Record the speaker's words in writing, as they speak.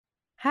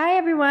Hi,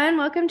 everyone.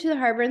 Welcome to the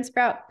Harbor and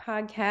Sprout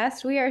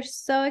podcast. We are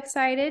so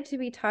excited to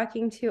be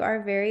talking to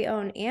our very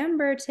own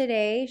Amber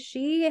today.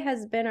 She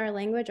has been our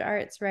language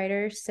arts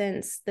writer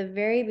since the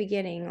very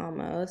beginning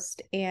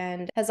almost,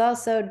 and has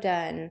also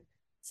done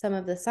some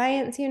of the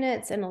science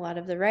units and a lot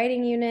of the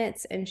writing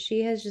units. And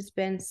she has just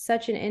been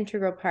such an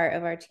integral part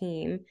of our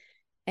team.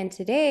 And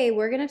today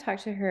we're going to talk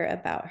to her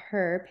about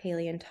her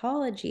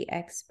paleontology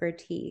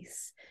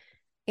expertise.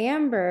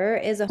 Amber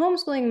is a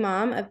homeschooling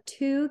mom of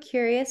two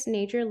curious,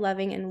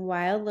 nature-loving, and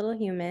wild little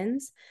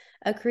humans,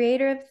 a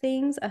creator of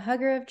things, a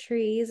hugger of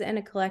trees, and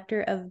a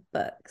collector of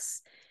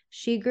books.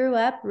 She grew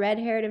up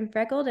red-haired and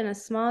freckled in a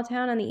small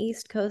town on the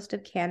east coast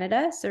of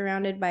Canada,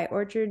 surrounded by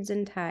orchards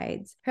and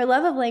tides. Her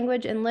love of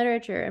language and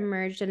literature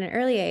emerged at an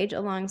early age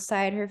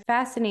alongside her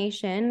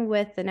fascination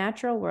with the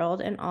natural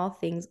world and all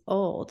things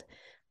old.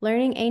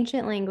 Learning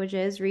ancient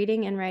languages,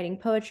 reading and writing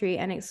poetry,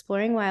 and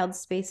exploring wild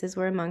spaces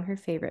were among her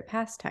favorite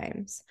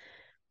pastimes.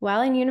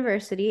 While in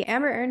university,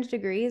 Amber earned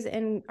degrees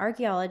in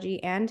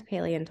archaeology and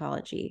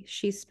paleontology.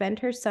 She spent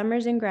her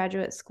summers in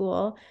graduate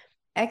school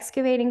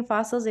excavating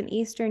fossils in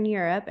Eastern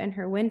Europe and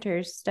her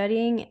winters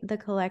studying the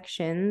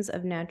collections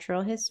of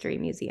natural history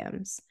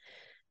museums.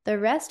 The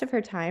rest of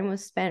her time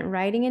was spent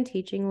writing and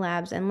teaching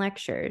labs and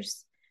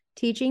lectures.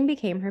 Teaching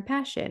became her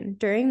passion.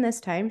 During this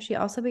time, she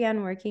also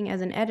began working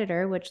as an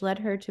editor, which led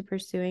her to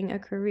pursuing a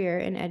career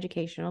in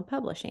educational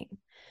publishing.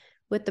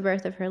 With the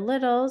birth of her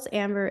littles,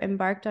 Amber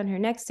embarked on her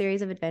next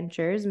series of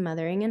adventures,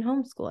 mothering and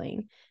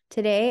homeschooling.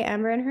 Today,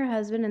 Amber and her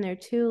husband and their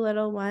two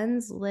little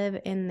ones live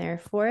in their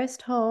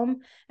forest home,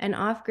 an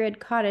off-grid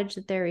cottage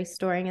that they're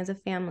restoring as a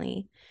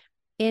family.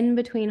 In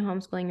between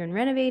homeschooling and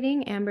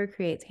renovating, Amber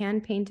creates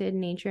hand-painted,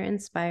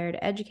 nature-inspired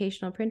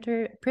educational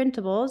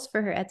printables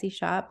for her Etsy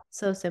shop,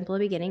 So Simple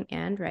Beginning,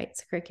 and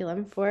writes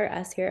curriculum for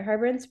us here at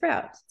Harbor and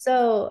Sprout.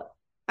 So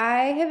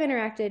I have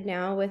interacted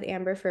now with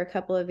Amber for a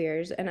couple of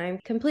years, and I'm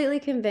completely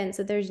convinced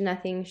that there's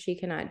nothing she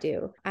cannot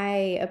do.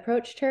 I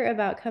approached her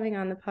about coming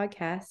on the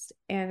podcast,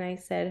 and I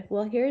said,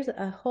 well, here's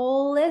a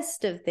whole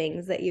list of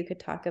things that you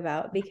could talk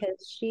about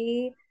because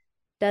she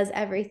does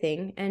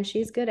everything and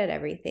she's good at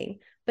everything.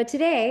 But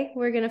today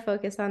we're going to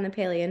focus on the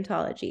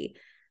paleontology.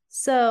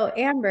 So,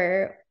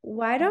 Amber,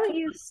 why don't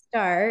you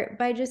start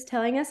by just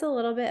telling us a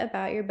little bit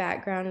about your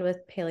background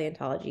with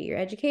paleontology, your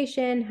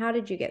education? How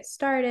did you get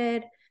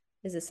started?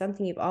 Is this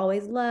something you've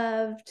always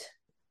loved?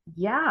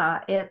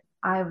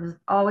 I've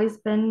always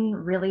been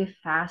really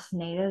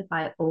fascinated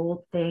by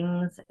old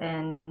things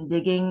and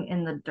digging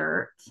in the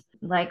dirt.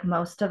 Like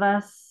most of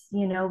us,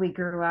 we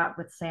grew up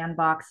with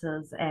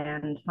sandboxes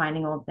and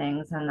finding old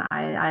things, and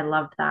I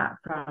loved that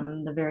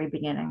from the very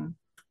beginning.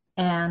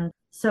 And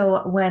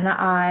so when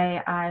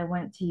I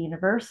went to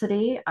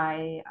university,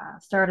 I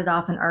started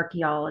off in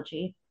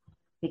archaeology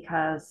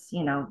because, the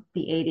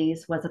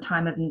 80s was a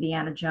time of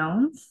Indiana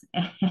Jones.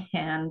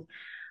 And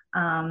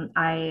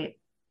I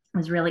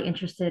was really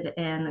interested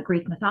in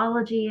Greek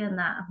mythology and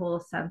that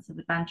whole sense of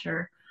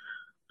adventure.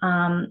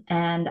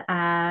 And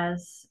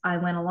as I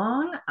went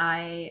along,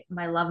 I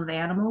my love of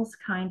animals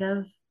kind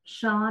of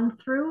shone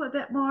through a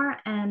bit more,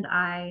 and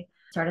I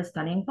started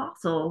studying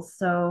fossils.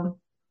 So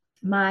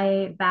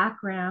my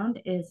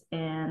background is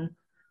in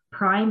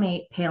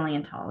primate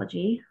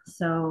paleontology.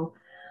 So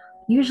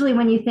usually,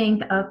 when you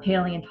think of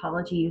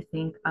paleontology, you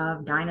think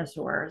of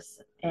dinosaurs.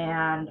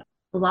 And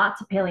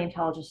lots of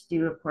paleontologists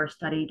do, of course,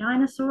 study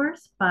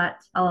dinosaurs, but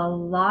a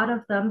lot of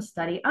them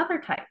study other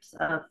types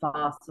of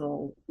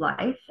fossil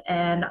life.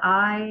 And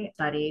I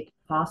studied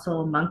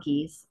fossil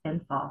monkeys and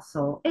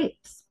fossil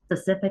apes.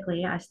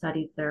 Specifically, I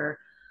studied their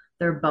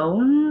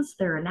bones,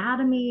 their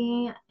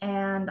anatomy,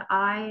 and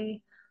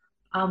I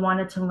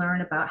wanted to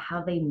learn about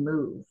how they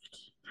moved,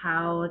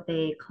 how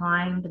they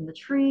climbed in the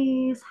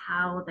trees,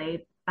 how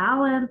they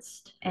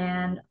balanced,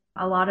 and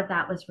a lot of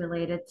that was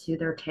related to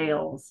their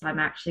tails. I'm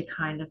actually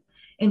kind of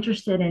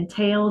interested in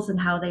tails and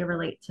how they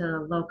relate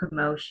to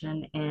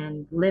locomotion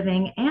in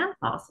living and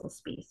fossil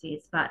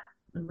species, but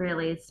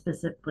really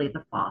specifically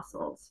the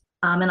fossils.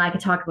 And I could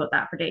talk about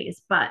that for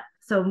days. But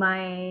so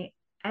my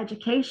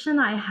education,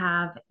 I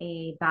have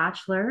a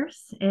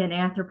bachelor's in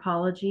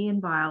anthropology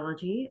and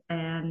biology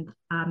and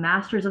a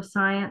master's of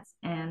science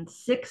and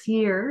 6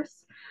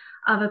 years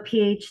of a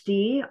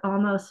PhD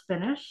almost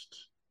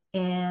finished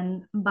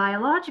in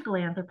biological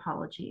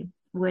anthropology,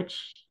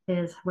 which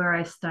is where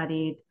I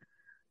studied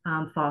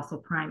fossil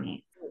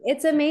primates.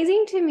 It's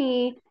amazing to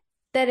me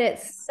that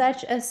it's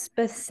such a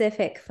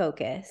specific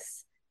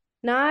focus.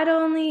 Not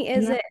only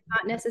is Yeah, it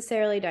not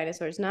necessarily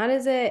dinosaurs, not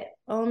is it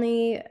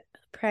only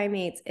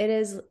primates, it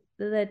is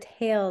the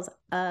tails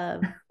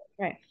of,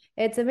 right.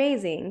 It's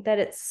amazing that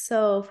it's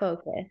so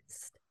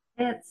focused.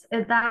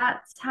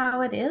 that's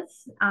how it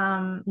is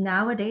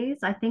nowadays.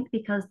 I think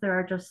because there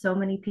are just so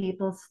many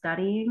people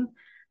studying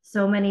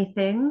so many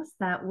things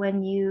that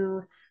when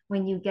you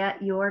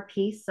get your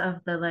piece of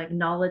the like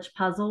knowledge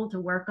puzzle to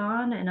work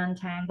on and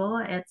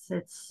untangle, it's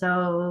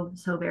so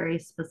very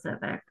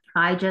specific.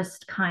 I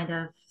just kind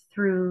of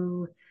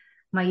through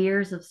my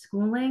years of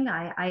schooling,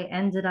 I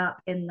ended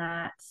up in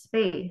that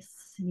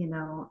space,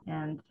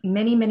 and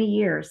many, many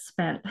years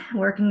spent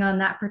working on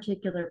that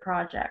particular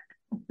project,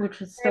 which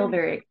was still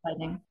very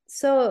exciting.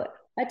 So,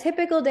 a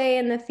typical day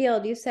in the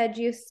field, you said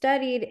you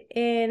studied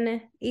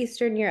in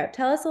Eastern Europe.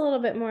 Tell us a little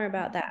bit more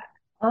about that.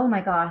 Oh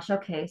my gosh.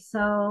 Okay.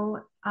 So,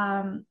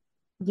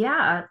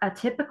 yeah, a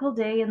typical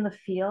day in the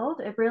field,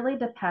 it really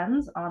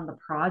depends on the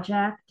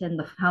project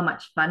and how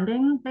much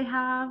funding they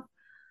have.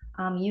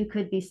 You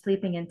could be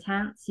sleeping in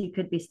tents, you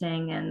could be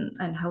staying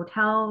in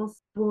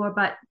hotels,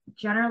 but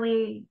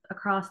generally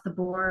across the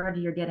board,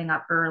 you're getting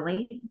up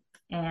early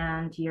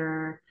and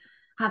you're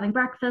having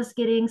breakfast,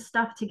 getting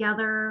stuff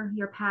together,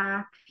 your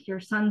pack, your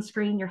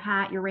sunscreen, your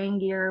hat, your rain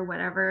gear,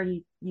 whatever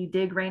you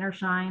dig, rain or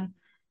shine.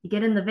 You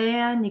get in the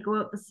van, you go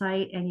out the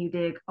site, and you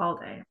dig all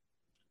day.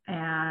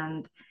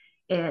 And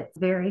it's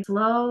very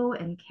slow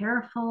and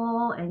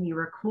careful, and you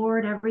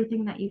record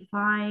everything that you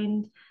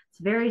find. It's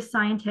very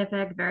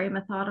scientific, very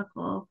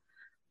methodical.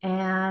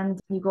 And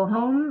you go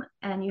home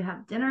and you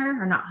have dinner,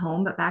 or not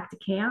home, but back to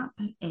camp,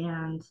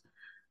 and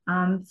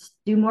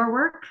do more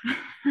work.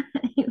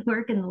 You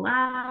work in the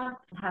lab,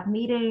 have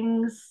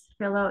meetings,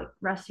 fill out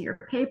rest of your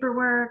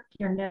paperwork,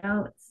 your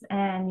notes,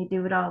 and you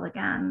do it all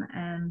again.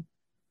 And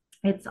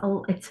it's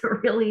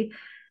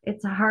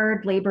a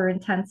hard labor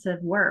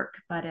intensive work,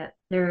 but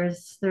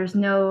there's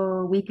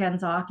no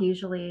weekends off.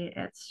 Usually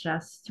it's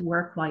just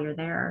work while you're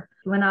there.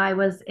 When I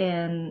was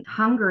in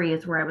Hungary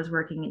is where I was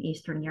working in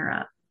Eastern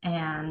Europe,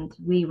 and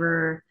we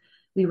were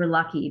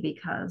lucky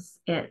because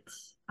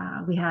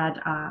we had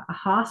a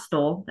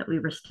hostel that we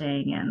were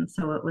staying in,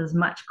 so it was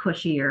much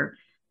cushier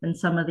than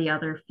some of the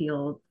other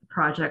field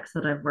projects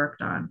that I've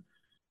worked on.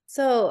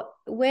 So,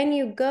 when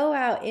you go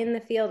out in the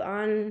field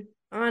on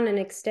an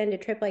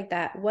extended trip like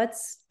that,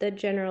 what's the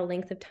general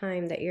length of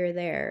time that you're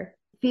there?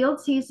 Field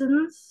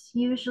seasons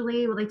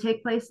usually, well, they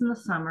take place in the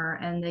summer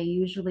and they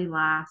usually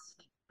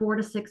last 4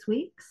 to 6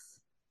 weeks,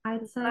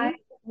 I'd Why, say.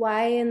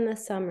 why in the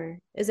summer?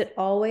 Is it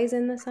always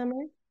in the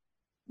summer?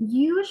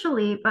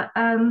 Usually, but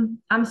I'm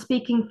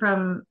speaking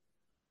from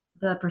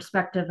the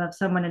perspective of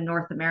someone in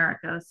North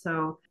America.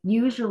 So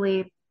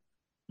usually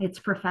it's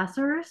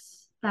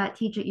professors that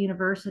teach at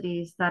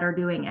universities that are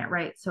doing it,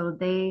 right? So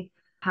they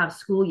have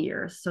school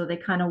years. So they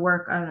kind of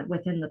work on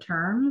within the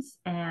terms.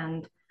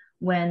 And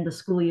when the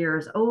school year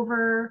is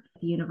over,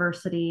 the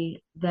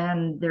university,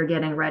 then they're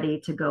getting ready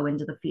to go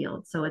into the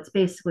field. So it's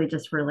basically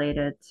just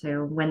related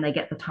to when they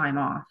get the time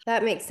off.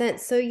 That makes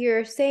sense. So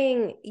you're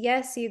saying,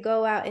 yes, you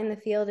go out in the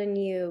field and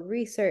you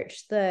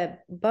research the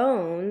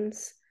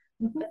bones,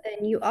 Mhm. but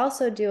then you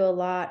also do a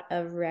lot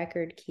of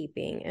record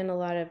keeping and a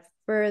lot of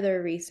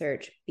further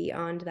research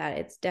beyond that.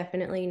 It's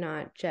definitely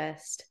not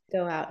just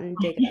go out and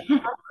dig up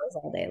fossils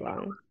all day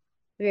long.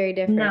 Very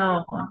different.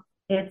 No,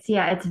 it's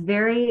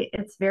very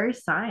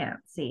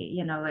sciencey.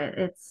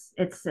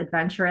 It's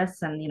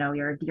adventurous, and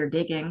you're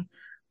digging,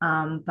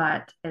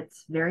 but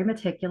it's very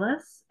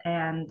meticulous.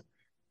 And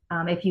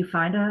if you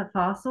find a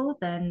fossil,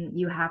 then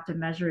you have to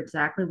measure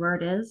exactly where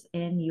it is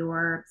in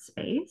your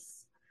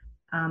space,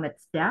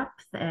 its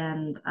depth,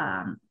 and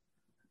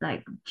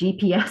like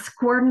GPS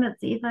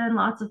coordinates, even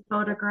lots of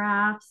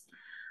photographs,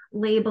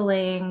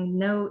 labeling,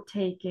 note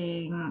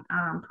taking,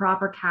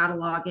 proper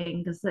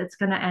cataloging, because it's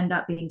going to end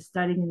up being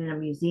studied in a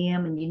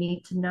museum, and you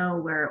need to know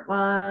where it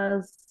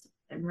was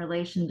in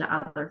relation to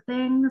other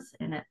things.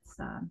 And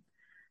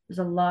there's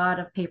a lot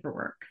of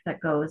paperwork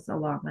that goes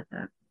along with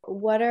it.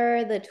 What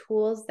are the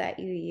tools that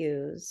you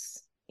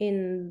use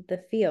in the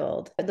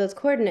field? Those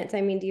coordinates,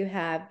 I mean, do you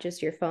have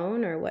just your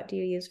phone or what do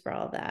you use for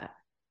all that?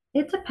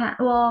 It depends.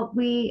 Well,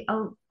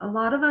 a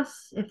lot of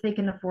us, if they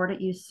can afford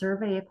it, use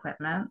survey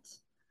equipment.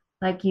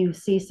 Like you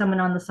see someone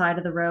on the side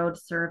of the road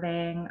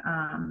surveying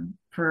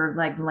for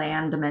like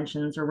land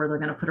dimensions or where they're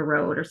going to put a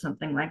road or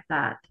something like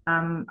that.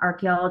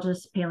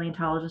 Archaeologists,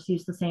 paleontologists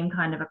use the same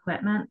kind of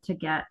equipment to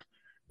get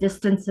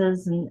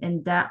distances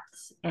and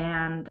depths.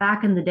 And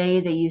back in the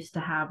day, they used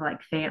to have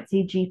like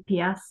fancy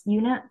GPS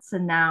units.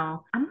 And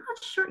now I'm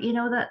not sure,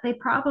 that they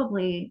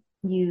probably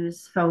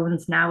use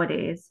phones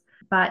nowadays.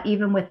 But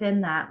even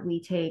within that,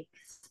 we take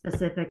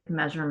specific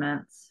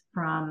measurements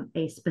from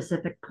a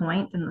specific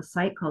point in the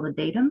site called a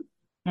datum.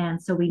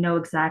 And so we know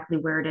exactly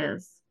where it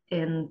is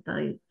in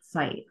the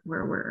site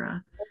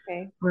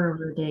Okay. where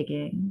we're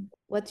digging.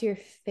 What's your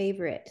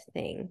favorite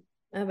thing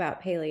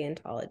about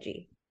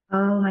paleontology?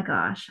 Oh my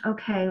gosh.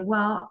 Okay.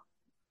 Well,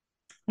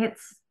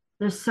 it's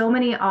there's so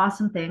many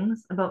awesome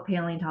things about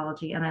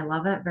paleontology, and I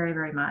love it very,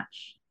 very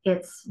much.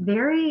 It's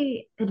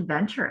very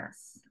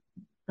adventurous.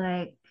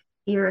 Like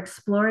you're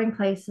exploring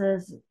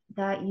places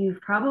that you've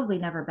probably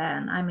never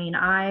been. I mean,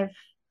 I've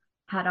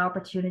had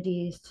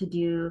opportunities to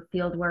do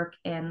field work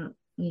in,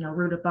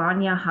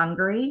 Rudabanya,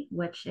 Hungary,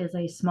 which is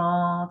a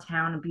small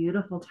town, a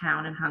beautiful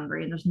town in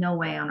Hungary. And there's no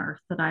way on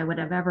earth that I would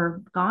have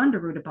ever gone to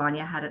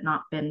Rudabanya had it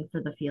not been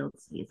for the field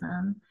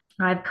season.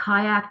 I've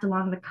kayaked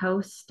along the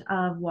coast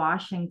of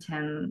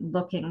Washington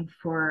looking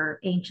for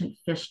ancient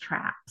fish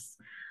traps,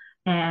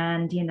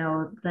 and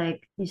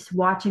like just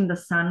watching the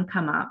sun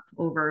come up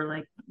over,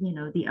 like,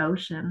 the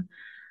ocean.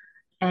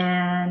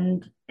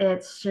 And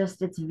it's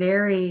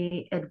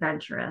very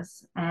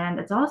adventurous, and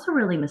it's also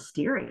really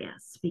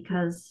mysterious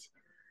because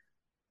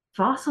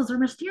fossils are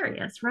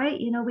mysterious, right?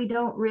 We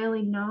don't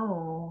really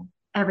know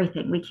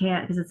everything. We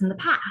can't, because it's in the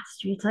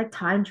past. It's like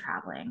time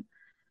traveling.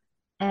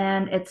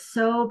 And it's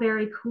so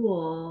very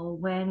cool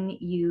when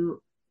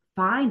you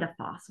find a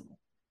fossil,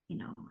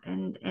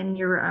 and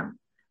you're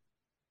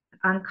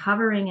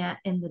uncovering it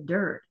in the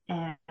dirt,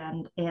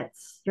 and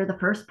you're the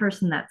first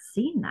person that's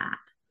seen that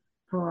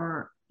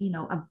for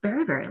a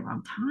very, very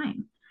long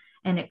time.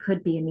 And it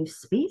could be a new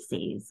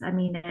species. I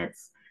mean,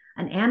 it's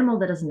an animal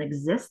that doesn't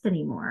exist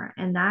anymore,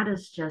 and that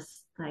is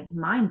just like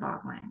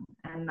mind-boggling.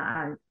 And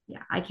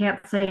yeah, I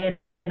can't say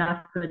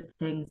enough good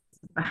things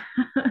about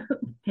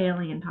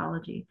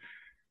paleontology.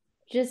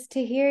 Just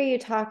to hear you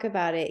talk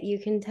about it, you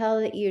can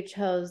tell that you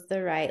chose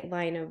the right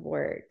line of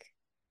work.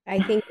 I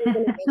think you're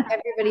going to make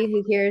everybody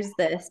who hears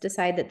this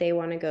decide that they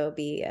want to go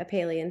be a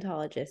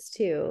paleontologist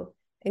too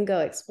and go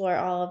explore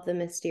all of the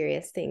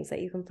mysterious things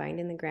that you can find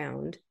in the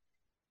ground.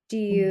 Do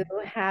you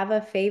have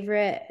a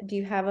favorite? Do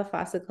you have a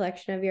fossil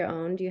collection of your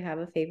own? Do you have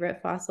a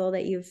favorite fossil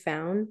that you've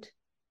found?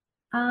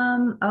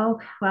 Oh,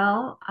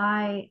 well,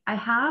 I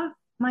have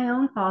my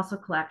own fossil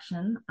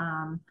collection.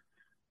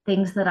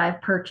 Things that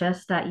I've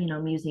purchased at,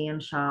 museum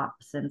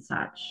shops and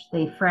such.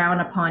 They frown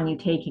upon you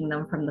taking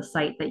them from the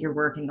site that you're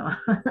working on.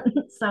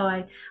 So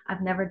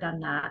I've never done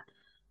that.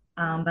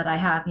 But I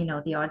have,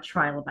 the odd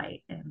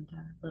trilobite and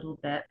a little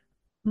bit.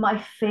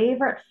 My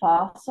favorite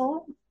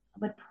fossil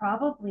would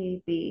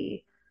probably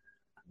be,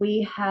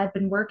 we had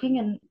been working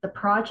in the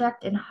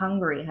project in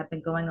Hungary, had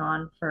been going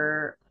on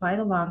for quite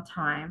a long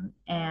time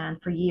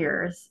and for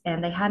years,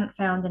 and they hadn't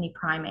found any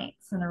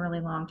primates in a really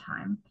long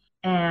time.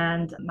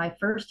 And my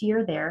first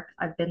year there,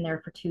 I've been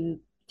there for two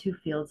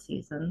field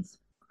seasons.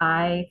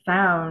 I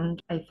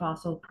found a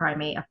fossil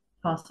primate, a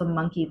fossil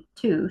monkey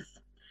tooth,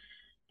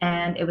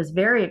 and it was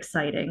very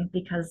exciting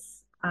because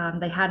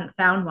they hadn't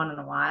found one in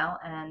a while,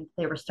 and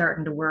they were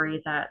starting to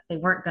worry that they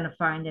weren't going to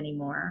find any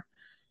more.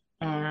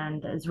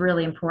 And it's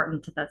really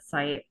important to that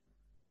site.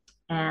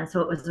 And so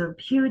it was a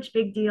huge,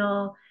 big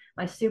deal.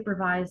 My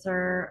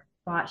supervisor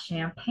bought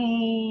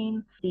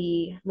champagne.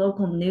 The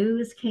local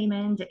news came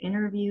in to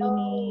interview Oh,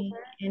 me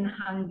in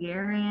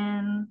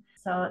Hungarian.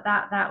 So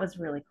that was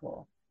really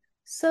cool.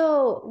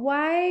 so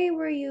why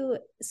were you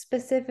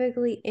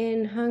specifically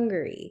in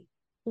Hungary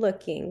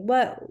looking?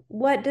 What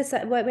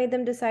made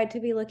them decide to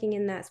be looking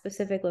in that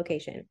specific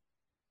location?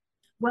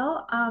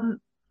 Well, I'm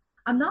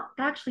not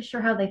actually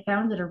sure how they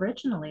found it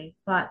originally,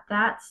 but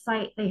that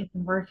site they have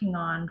been working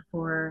on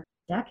for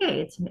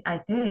decades, I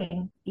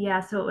think. Yeah,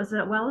 so it was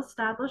a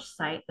well-established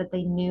site that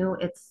they knew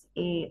it's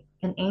a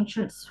an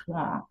ancient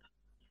swamp,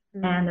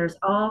 Mm. and there's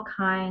all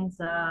kinds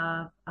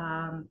of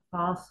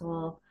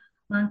fossil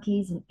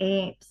monkeys and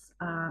apes,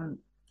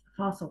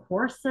 fossil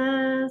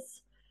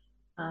horses,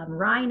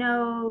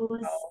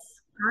 rhinos,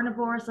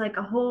 carnivores, like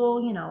a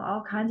whole,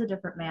 all kinds of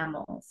different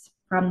mammals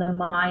from the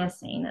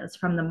Miocene. It's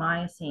from the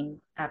Miocene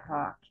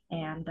epoch,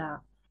 and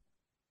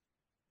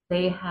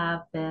they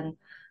have been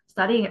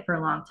studying it for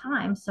a long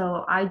time.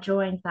 So I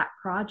joined that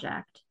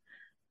project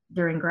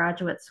during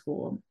graduate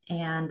school,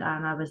 and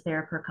I was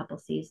there for a couple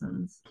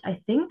seasons.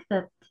 I think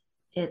that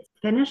it's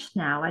finished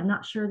now. I'm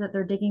not sure that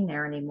they're digging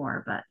there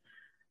anymore, but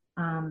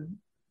um,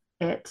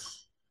 it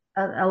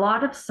a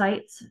lot of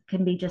sites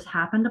can be just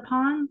happened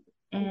upon,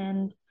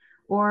 and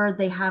or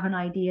they have an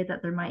idea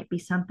that there might be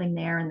something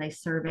there, and they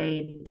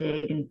survey,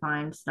 dig, and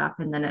find stuff,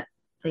 and then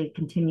they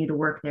continue to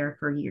work there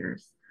for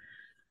years.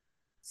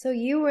 So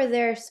you were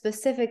there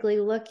specifically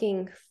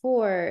looking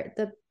for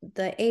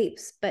the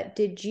apes, but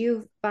did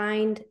you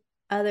find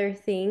other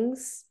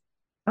things?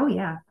 Oh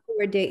yeah.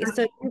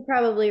 So you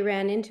probably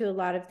ran into a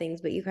lot of things,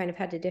 but you kind of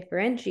had to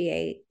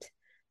differentiate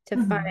to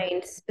Mhm.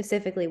 find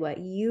specifically what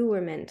you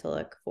were meant to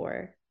look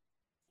for.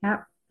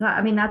 Yep.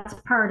 I mean, that's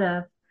part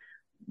of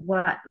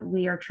what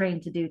we are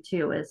trained to do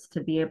too, is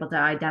to be able to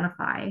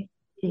identify,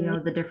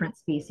 Mhm. the different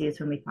species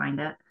when we find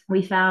it.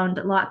 We found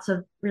lots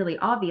of really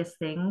obvious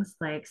things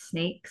like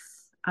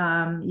snakes.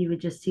 You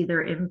would just see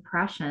their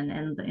impression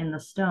in the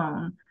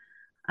stone.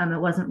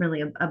 It wasn't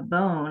really a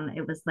bone.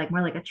 It was like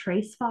more like a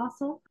trace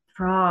fossil.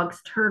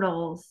 Frogs,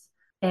 turtles,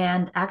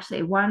 and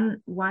actually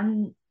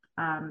one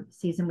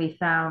season we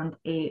found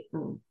a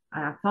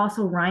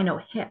fossil rhino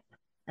hip,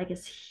 like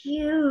this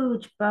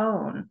huge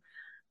bone,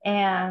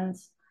 and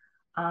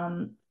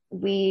and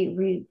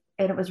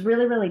it was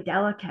really, really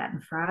delicate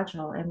and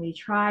fragile, and we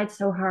tried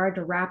so hard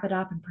to wrap it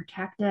up and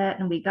protect it,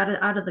 and we got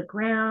it out of the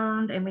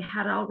ground, and we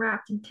had it all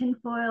wrapped in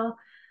tinfoil.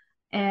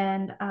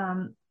 And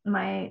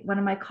my one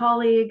of my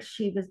colleagues,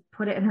 she was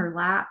put it in her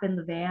lap in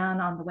the van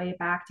on the way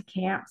back to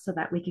camp so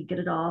that we could get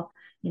it all,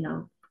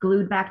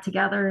 glued back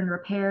together and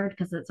repaired,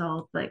 because it's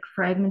all like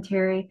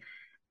fragmentary,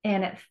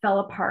 and it fell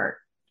apart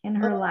in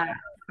her Oh, lap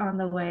on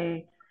the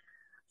way.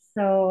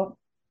 So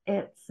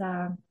it's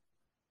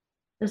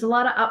there's a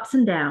lot of ups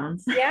and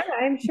downs. yeah,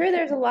 I'm sure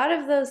there's a lot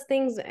of those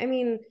things. I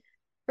mean,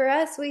 for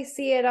us, we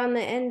see it on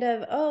the end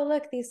of, oh,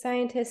 look, these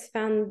scientists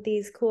found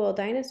these cool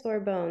dinosaur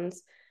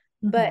bones.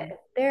 But Mhm.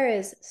 there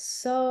is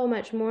so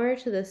much more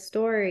to the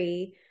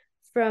story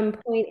from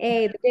point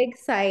A, the dig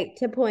site,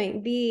 to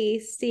point B,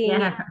 seeing it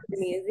Yes. in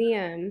the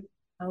museum.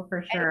 Oh, for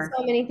And sure.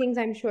 so many things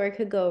I'm sure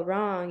could go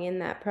wrong in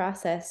that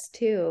process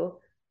too,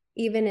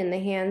 even in the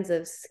hands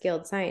of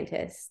skilled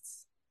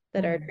scientists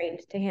that are Mhm. trained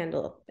to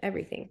handle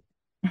everything.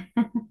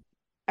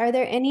 Are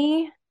there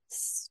any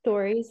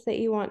stories that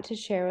you want to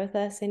share with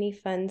us? Any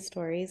fun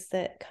stories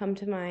that come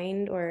to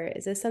mind? Or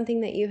is this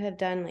something that you have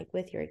done like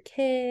with your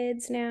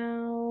kids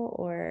now,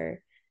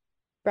 or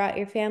brought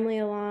your family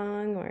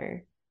along,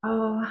 or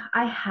Oh,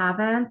 I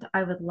haven't.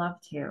 I would love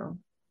to.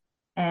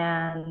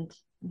 And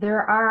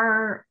there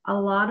are a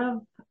lot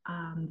of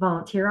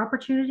volunteer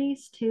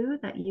opportunities too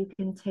that you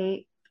can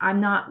take. I'm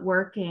not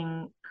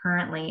working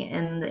currently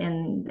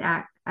in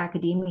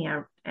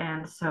academia,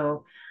 and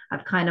so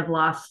I've kind of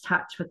lost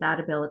touch with that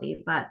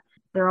ability. But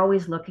they're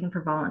always looking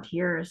for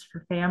volunteers,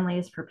 for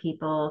families, for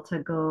people to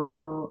go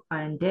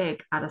and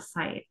dig at a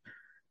site,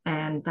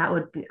 and that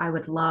would be, I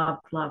would love,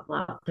 love,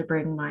 love to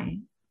bring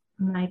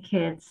my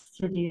kids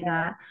to do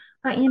that.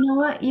 But you know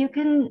what? You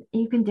can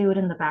do it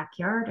in the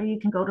backyard, or you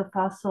can go to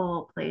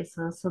fossil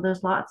places. So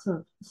there's lots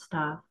of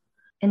stuff.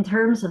 In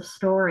terms of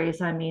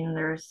stories, I mean,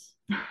 there's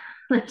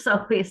there's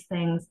always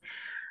things.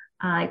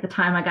 Like the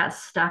time I got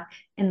stuck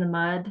in the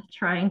mud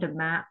trying to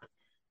map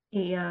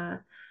a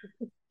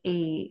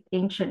a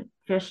ancient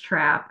fish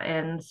trap,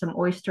 and some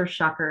oyster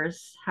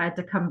shuckers had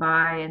to come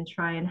by and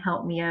try and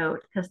help me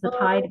out because the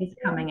tide oh, was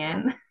coming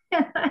in.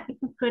 And I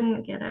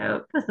couldn't get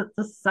out because it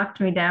just sucked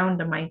me down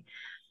to my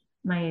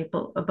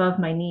above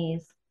my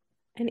knees.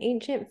 an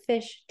ancient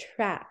fish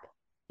trap.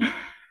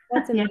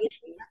 That's Yeah,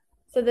 amazing.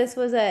 So this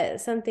was a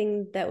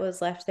something that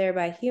was left there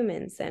by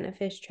humans then, a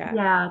fish trap.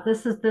 yeah.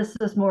 This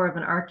is more of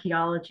an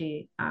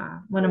archaeology.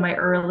 One of my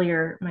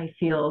earlier my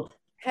field.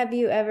 Have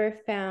you ever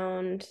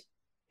found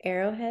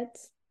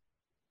arrowheads?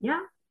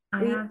 Yeah,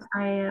 I We have.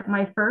 I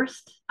my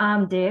first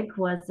dig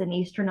was in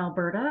eastern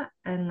Alberta,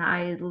 and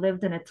I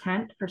lived in a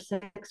tent for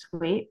 6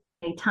 weeks,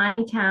 a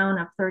tiny town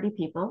of 30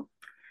 people,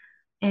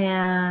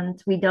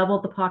 and we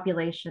doubled the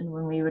population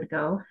when we would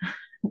go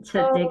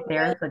to dig Oh,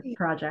 there, the really?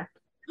 project.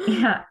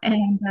 Yeah,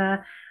 and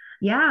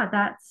yeah,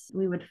 that's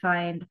we would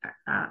find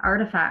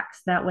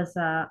artifacts. That was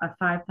a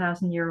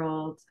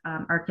 5,000-year-old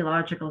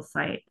archaeological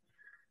site.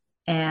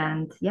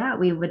 And yeah,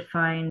 we would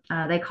find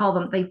they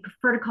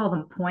prefer to call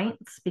them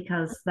points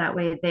because that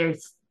way they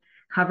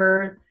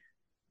cover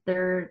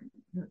their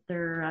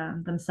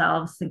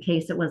themselves in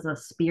case it was a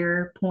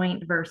spear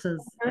point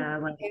versus Huh?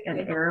 like Okay, an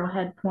okay.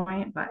 arrowhead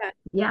point. But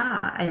Yeah.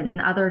 yeah, and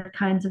other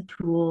kinds of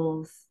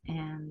tools,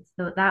 and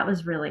so that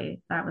was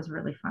really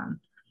fun.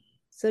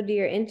 So do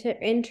your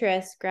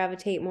interests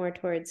gravitate more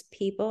towards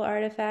people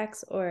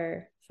artifacts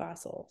or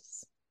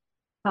fossils?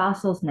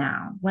 Fossils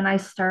now. When I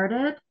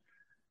started,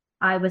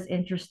 I was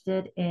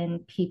interested in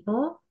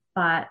people,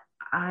 but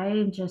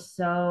I'm just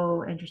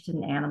so interested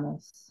in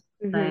animals.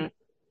 Hmm. Like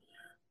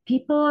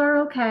people are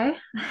okay.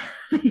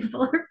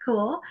 People are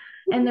cool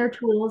and their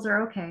tools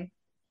are okay.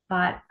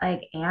 But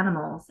like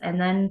animals, and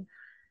then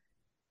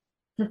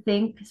to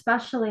think,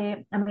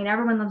 especially, I mean,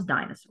 everyone loves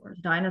dinosaurs.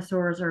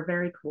 Dinosaurs are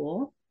very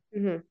cool.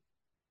 Hmm.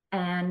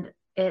 And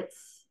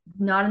it's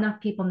not enough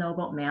people know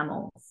about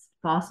mammals,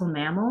 fossil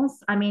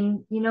mammals. I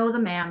mean, you know, the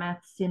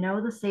mammoths, you know,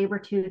 the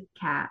saber-toothed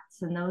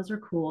cats, and those are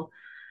cool.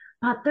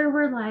 But there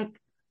were like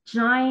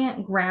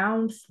giant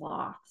ground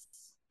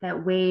sloths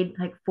that weighed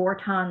like 4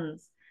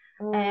 tons.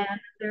 Oh, And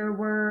there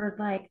were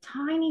like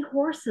tiny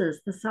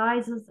horses the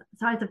size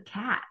of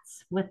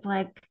cats with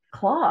like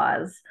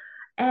claws.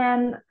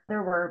 And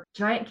there were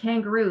giant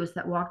kangaroos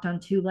that walked on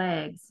 2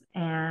 legs.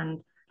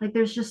 And like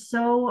there's just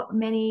so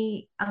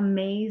many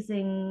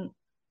amazing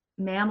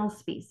mammal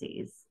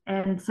species.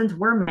 And since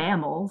we're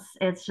mammals,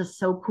 it's just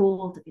so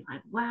cool to be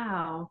like,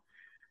 wow,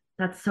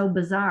 that's so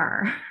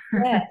bizarre.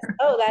 yes.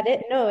 Oh, that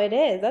it. No, it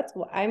is. That's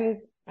what I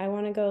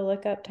want to go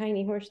look up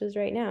tiny horses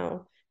right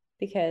now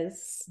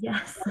because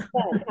Yes. that's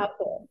fun. How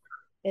cool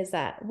is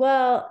that?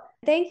 Well,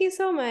 thank you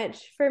so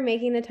much for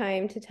making the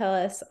time to tell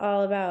us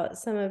all about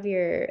some of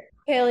your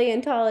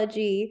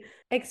paleontology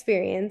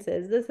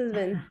experiences. This has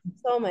been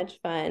so much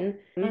fun.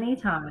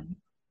 Anytime.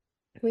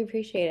 We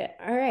appreciate it.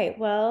 All right.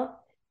 Well,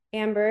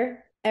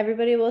 Amber,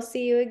 everybody will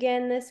see you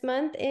again this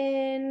month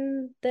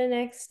in the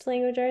next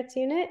language arts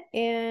unit,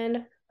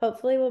 and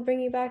hopefully we'll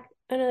bring you back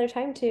another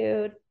time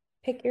to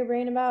pick your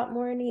brain about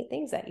more neat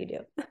things that you do.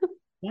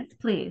 Yes,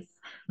 please.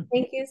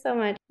 Thank you so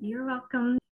much. You're welcome.